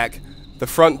come back, the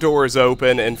front door is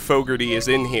open and Fogarty is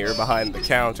in here behind the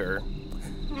counter.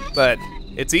 But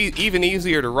it's even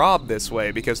easier to rob this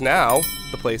way because now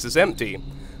the place is empty.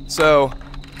 So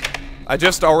I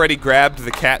just already grabbed the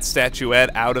cat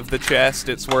statuette out of the chest.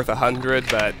 It's worth 100,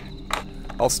 but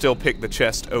I'll still pick the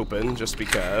chest open just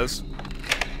because.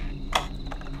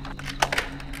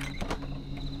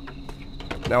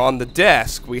 Now on the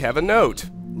desk we have a note.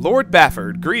 Lord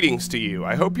Bafford, greetings to you.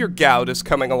 I hope your gout is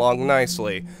coming along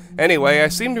nicely. Anyway, I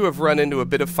seem to have run into a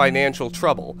bit of financial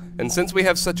trouble, and since we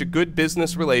have such a good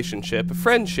business relationship,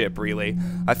 friendship really,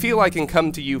 I feel I can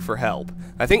come to you for help.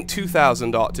 I think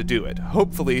 2,000 ought to do it.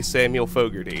 Hopefully, Samuel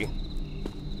Fogarty.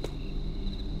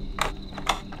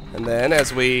 And then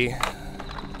as we...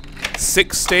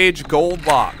 6-stage gold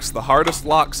locks, the hardest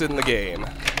locks in the game.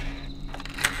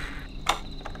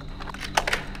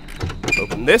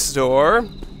 Open this door,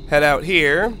 head out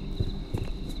here.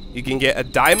 You can get a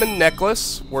diamond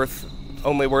necklace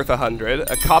only worth 100,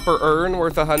 a copper urn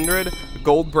worth 100, a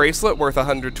gold bracelet worth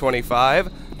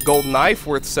 125, gold knife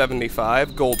worth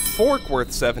 75, gold fork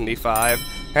worth 75,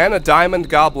 and a diamond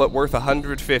goblet worth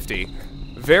 150.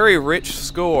 Very rich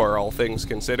score, all things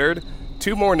considered.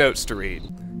 2 more notes to read.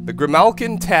 The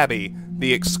Grimalkin Tabby.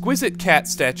 The exquisite cat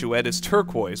statuette is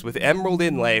turquoise with emerald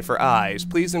inlay for eyes.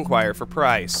 Please inquire for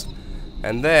price.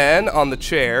 And then, on the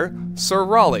chair, Sir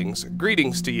Rawlings,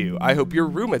 greetings to you. I hope your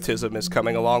rheumatism is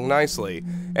coming along nicely.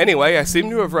 Anyway, I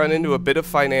seem to have run into a bit of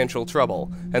financial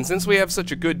trouble, and since we have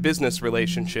such a good business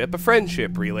relationship, a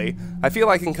friendship really, I feel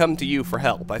I can come to you for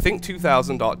help. I think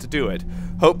 2,000 ought to do it.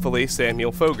 Hopefully,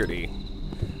 Samuel Fogarty.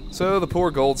 So the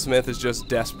poor goldsmith is just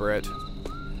desperate.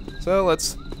 So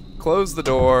let's close the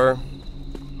door,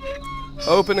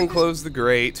 open and close the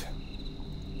grate.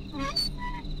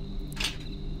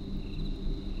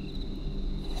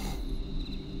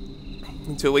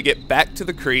 Until we get back to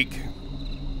the creek.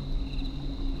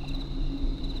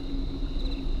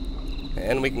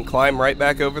 And we can climb right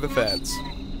back over the fence.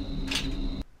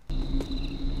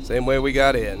 Same way we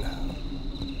got in.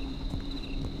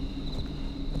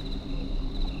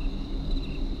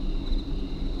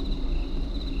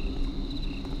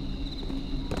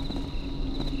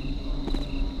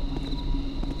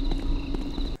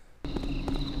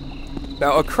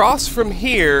 Now, across from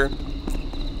here,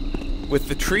 with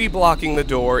the tree blocking the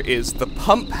door, is the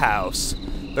pump house.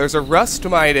 There's a rust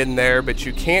mine in there, but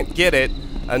you can't get it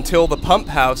until the pump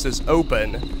house is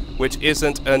open, which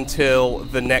isn't until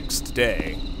the next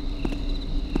day.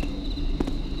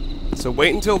 So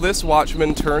wait until this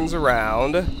watchman turns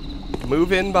around,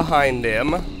 move in behind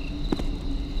him.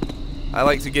 I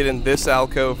like to get in this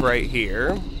alcove right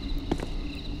here.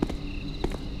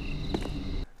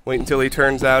 Wait until he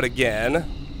turns out again.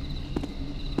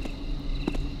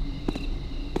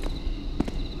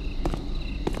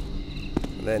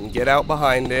 And then get out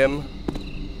behind him.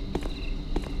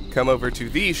 Come over to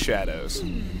these shadows.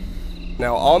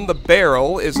 Now on the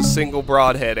barrel is a single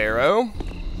broadhead arrow.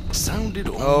 Sounded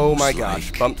oh my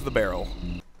gosh, bumped the barrel.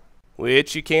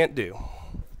 Which you can't do.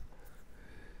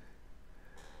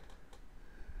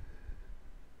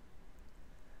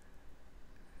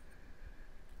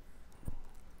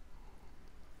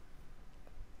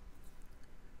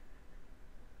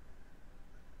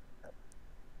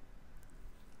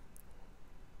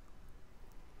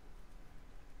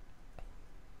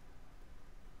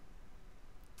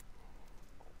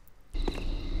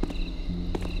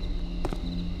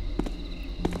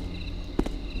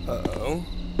 Uh-oh.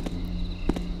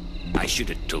 I should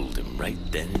have told him right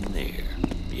then and there.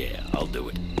 Yeah, I'll do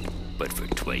it. But for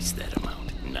twice that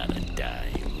amount, not a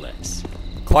dime less.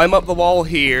 Climb up the wall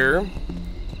here.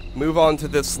 Move on to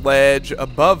this ledge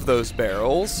above those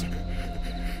barrels.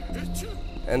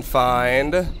 And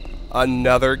find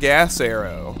another gas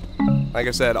arrow. Like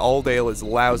I said, Alldale is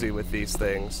lousy with these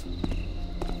things.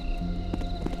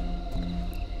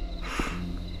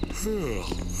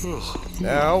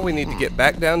 Now we need to get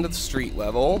back down to the street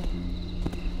level.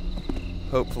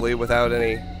 Hopefully without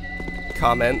any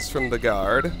comments from the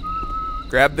guard.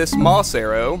 Grab this moss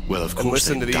arrow Well, of and course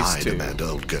listen they to these died, two. Amanda,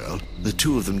 old girl. The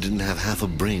two of them didn't have half a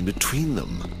brain between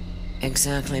them.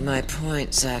 Exactly my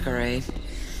point, Zachary.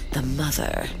 The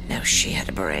mother, now she had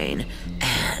a brain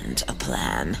and a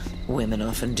plan. Women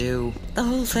often do. The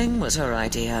whole thing was her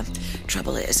idea.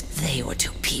 Trouble is, they were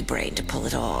too pea-brained to pull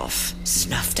it off.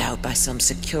 Snuffed out by some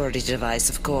security device,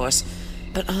 of course.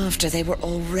 But after they were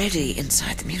already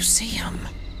inside the museum.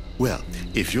 Well,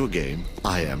 if you're game,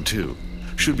 I am too.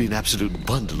 Should be an absolute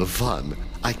bundle of fun.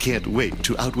 I can't wait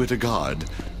to outwit a guard.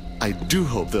 I do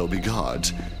hope there'll be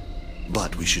guards.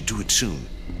 But we should do it soon,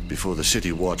 before the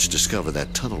City Watch discover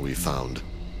that tunnel we found.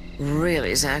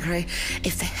 Really, Zachary?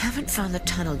 If they haven't found the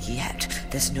tunnel yet,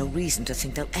 there's no reason to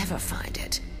think they'll ever find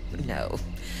it. No.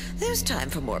 There's time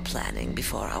for more planning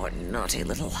before our naughty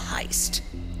little heist.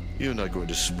 You're not going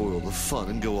to spoil the fun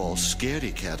and go all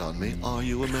scaredy-cat on me, are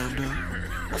you, Amanda?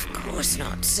 Of course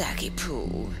not, Zacky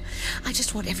Poo. I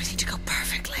just want everything to go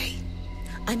perfectly.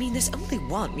 I mean, there's only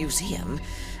one museum,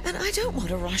 and I don't want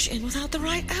to rush in without the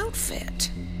right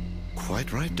outfit.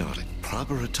 Quite right, darling.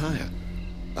 Proper attire.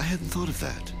 I hadn't thought of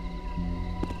that.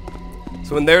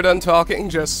 So when they're done talking,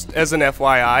 just as an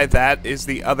FYI, that is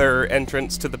the other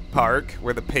entrance to the park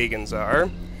where the pagans are.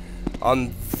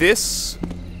 On this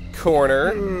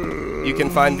corner, you can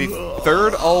find the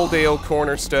third Alldale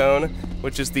cornerstone,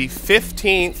 which is the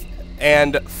 15th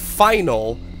and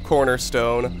final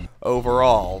cornerstone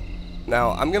overall.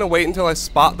 Now, I'm going to wait until I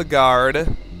spot the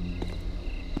guard.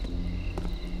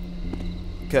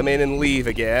 Come in and leave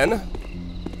again.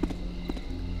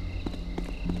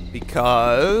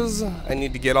 Because I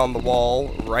need to get on the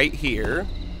wall right here.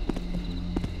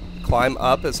 Climb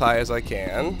up as high as I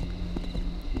can.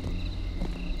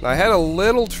 Now, I had a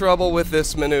little trouble with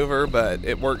this maneuver, but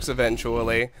it works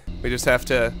eventually. We just have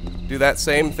to do that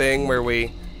same thing where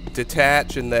we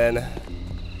detach and then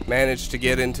manage to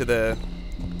get into the,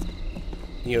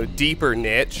 deeper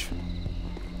niche.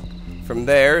 From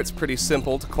there, it's pretty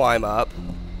simple to climb up.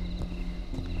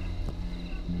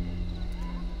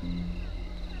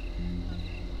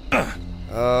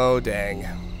 Oh, dang.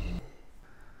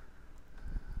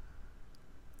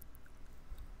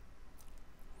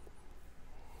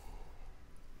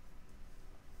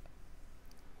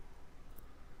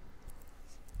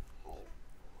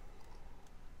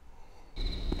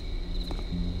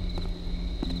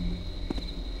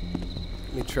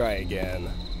 Let me try again.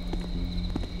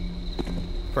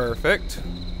 Perfect.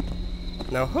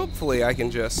 Now hopefully I can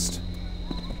just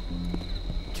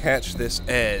catch this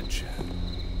edge.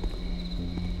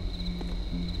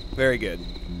 Very good.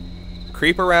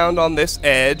 Creep around on this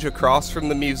edge across from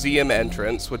the museum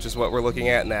entrance, which is what we're looking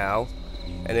at now.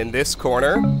 And in this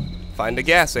corner, find a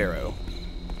gas arrow.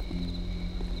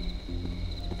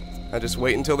 I just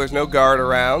wait until there's no guard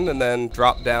around and then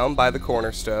drop down by the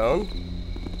cornerstone.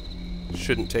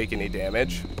 Shouldn't take any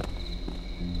damage.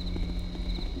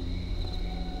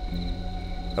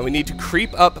 And we need to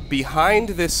creep up behind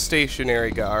this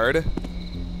stationary guard,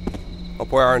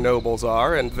 up where our nobles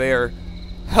are, and they're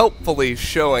helpfully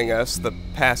showing us the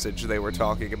passage they were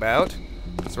talking about.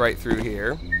 It's right through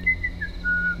here.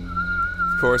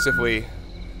 Of course, if we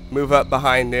move up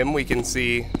behind him, we can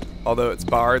see, although it's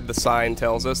barred, the sign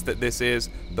tells us that this is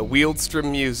the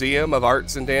Wieldstrom Museum of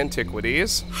Arts and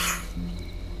Antiquities.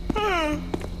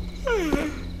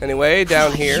 Anyway,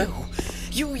 down here...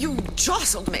 You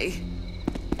jostled me!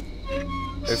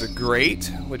 There's a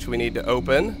grate, which we need to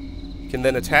open. You can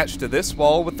then attach to this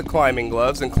wall with the climbing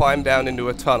gloves and climb down into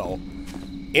a tunnel.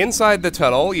 Inside the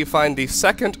tunnel, you find the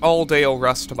second Alldale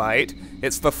Rustmite.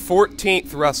 It's the 14th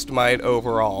Rustmite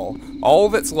overall. All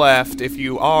that's left, if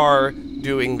you are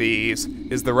doing these,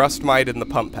 is the Rustmite in the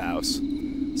pump house.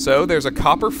 So there's a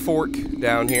copper fork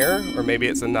down here, or maybe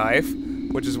it's a knife,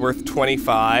 which is worth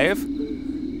 25.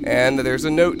 And there's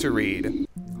a note to read.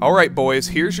 Alright boys,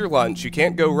 here's your lunch. You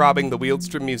can't go robbing the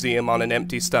Wieldstrom Museum on an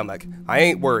empty stomach. I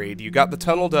ain't worried. You got the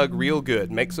tunnel dug real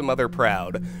good. Makes a mother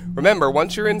proud. Remember,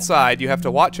 once you're inside, you have to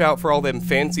watch out for all them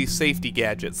fancy safety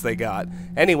gadgets they got.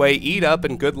 Anyway, eat up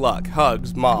and good luck.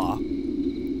 Hugs, Ma.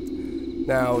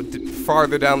 Now,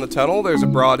 farther down the tunnel, there's a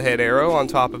broadhead arrow on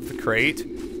top of the crate.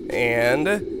 And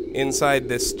inside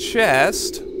this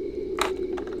chest...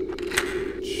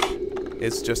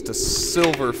 it's just a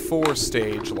silver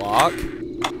 4-stage lock.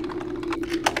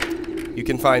 You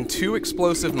can find 2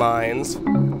 explosive mines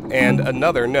and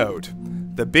another note.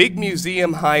 The Big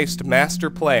Museum Heist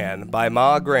Master Plan by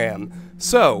Ma Graham.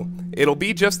 So, it'll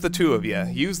be just the 2 of you.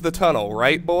 Use the tunnel,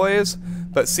 right boys?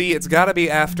 But see, it's gotta be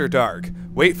after dark.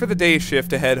 Wait for the day shift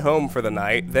to head home for the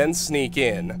night, then sneak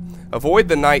in. Avoid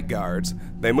the night guards.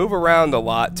 They move around a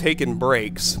lot, taking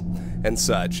breaks and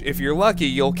such. If you're lucky,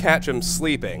 you'll catch them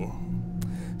sleeping.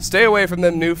 Stay away from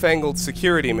them newfangled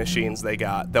security machines they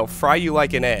got. They'll fry you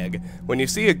like an egg. When you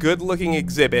see a good-looking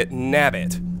exhibit, nab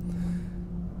it.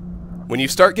 When you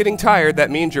start getting tired, that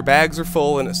means your bags are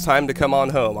full and it's time to come on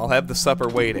home. I'll have the supper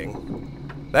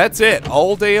waiting. That's it.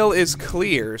 Alldale is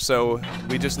clear, so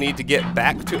we just need to get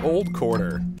back to Old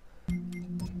Quarter.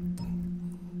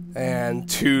 And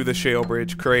to the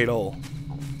Shalebridge Cradle.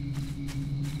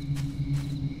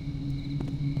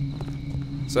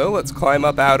 So let's climb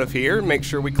up out of here, make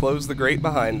sure we close the grate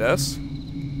behind us.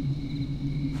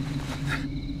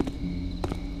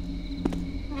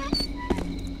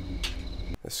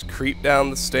 Let's creep down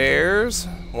the stairs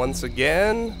once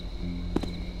again.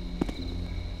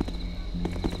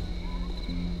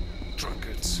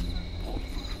 Drunkards, all of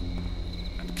them.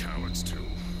 And cowards too.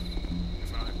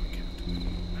 If I were kept,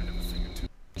 I'd have a thing or two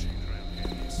to change around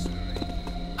here, Surrey.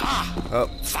 Ah! Oh.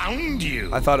 Found you!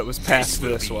 I thought it was past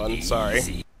this one, sorry.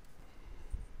 Easy.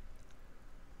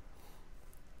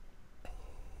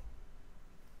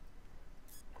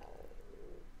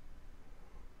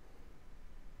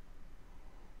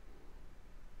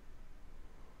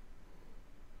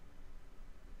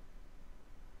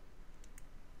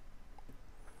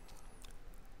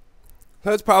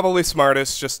 So it's probably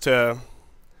smartest just to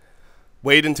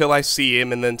wait until I see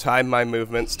him and then time my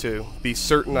movements to be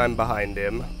certain I'm behind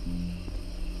him.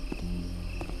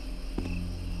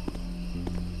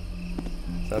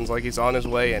 Sounds like he's on his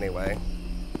way anyway.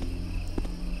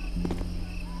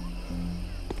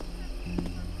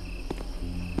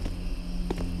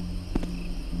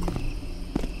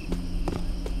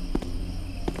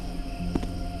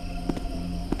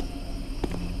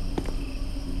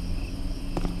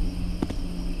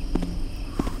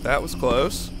 That was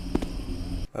close.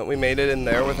 But we made it in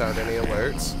there without any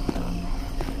alerts.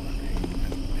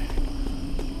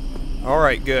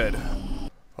 Alright, good.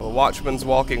 While the watchman's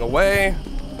walking away,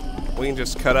 we can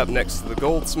just cut up next to the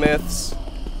goldsmiths.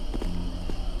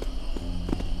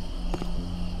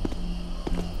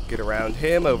 Get around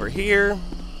him over here.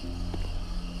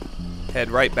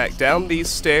 Head right back down these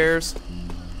stairs.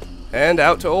 And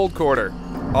out to Old Quarter.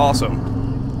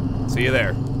 Awesome. See you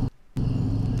there.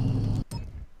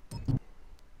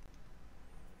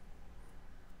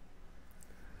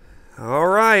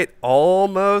 Alright,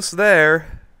 almost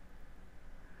there.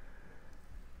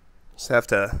 Just have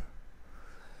to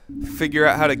figure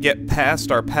out how to get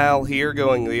past our pal here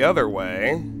going the other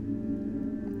way.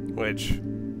 Which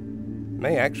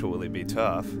may actually be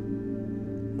tough,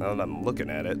 now that I'm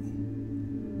looking at it.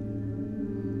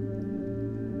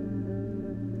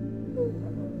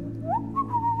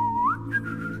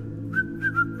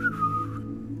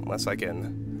 Unless I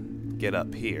can get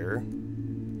up here.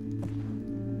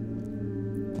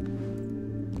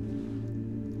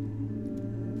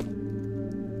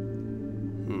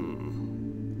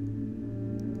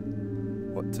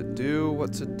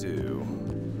 What to do?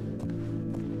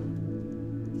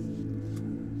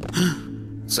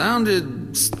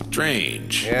 Sounded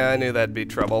strange. Yeah, I knew that'd be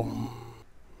trouble.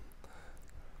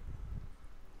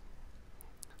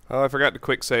 Oh, I forgot to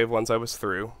quick save once I was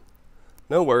through.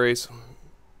 No worries.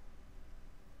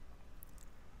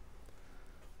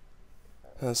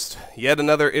 Just yet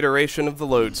another iteration of the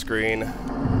load screen.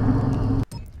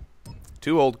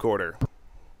 To Old Quarter.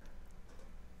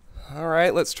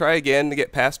 Alright, let's try again to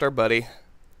get past our buddy.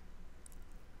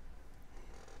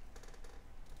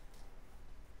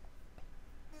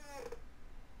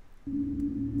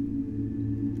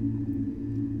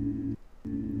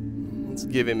 Let's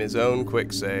give him his own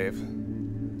quick save.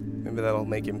 Maybe that'll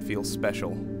make him feel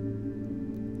special.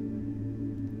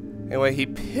 Anyway, he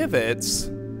pivots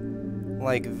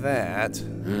like that.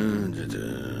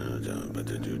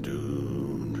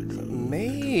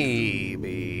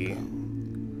 Maybe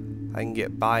I can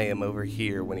get by him over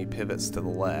here when he pivots to the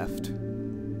left.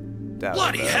 Doubt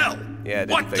Bloody it, though. hell! Yeah,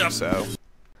 What didn't think so.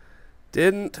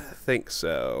 Didn't think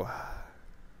so.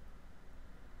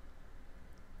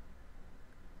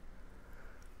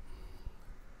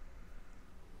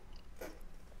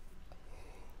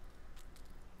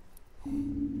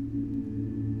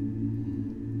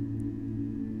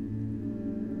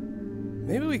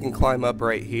 Maybe we can climb up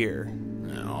right here.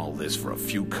 All this for a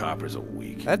few coppers a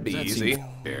week. That'd be That easy. seems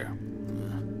fair.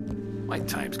 My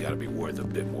time's gotta be worth a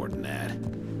bit more than that.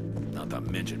 Not to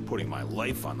mention putting my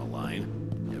life on the line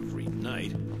every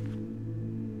night.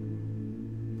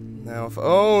 Now, if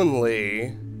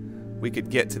only we could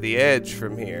get to the edge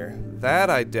from here. That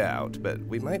I doubt, but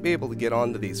we might be able to get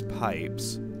onto these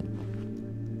pipes.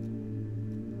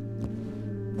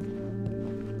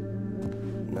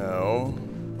 No.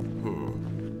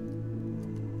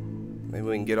 Maybe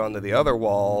we can get onto the other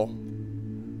wall.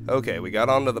 Okay, we got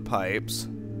onto the pipes.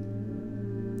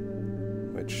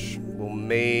 Which will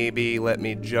maybe let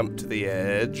me jump to the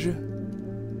edge.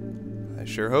 I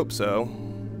sure hope so.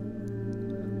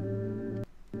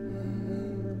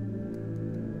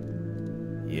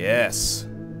 Yes.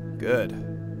 Good.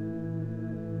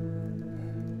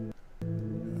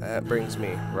 That brings me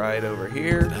right over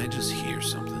here. Did I just hear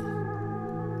something?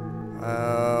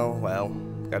 Well,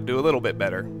 gotta do a little bit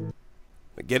better.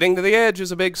 But getting to the edge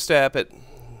is a big step.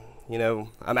 You know,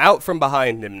 I'm out from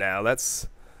behind him now. That's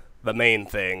the main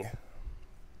thing.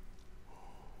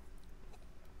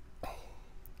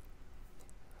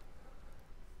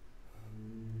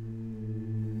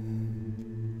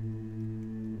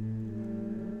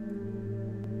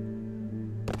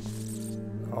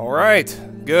 Alright,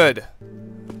 good.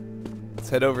 Let's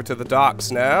head over to the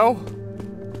docks now.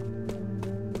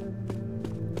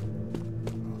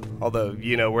 Although,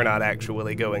 you know, we're not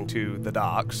actually going to the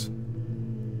docks.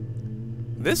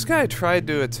 This guy tried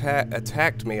to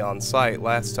attacked me on sight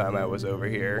last time I was over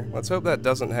here. Let's hope that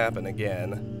doesn't happen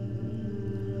again.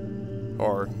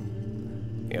 Or,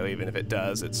 you know, even if it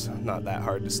does, it's not that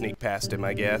hard to sneak past him,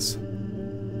 I guess.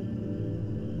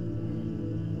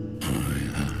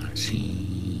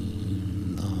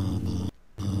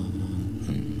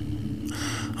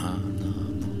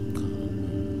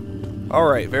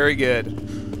 Alright, very good.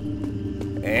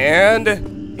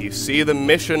 And you see the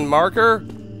mission marker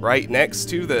right next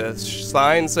to the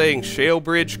sign saying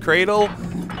Shalebridge Cradle,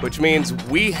 which means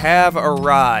we have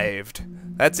arrived.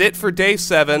 That's it for Day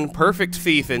 7, Perfect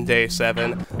Thief in Day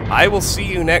 7. I will see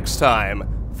you next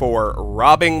time for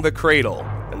Robbing the Cradle.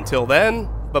 Until then,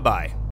 bye-bye.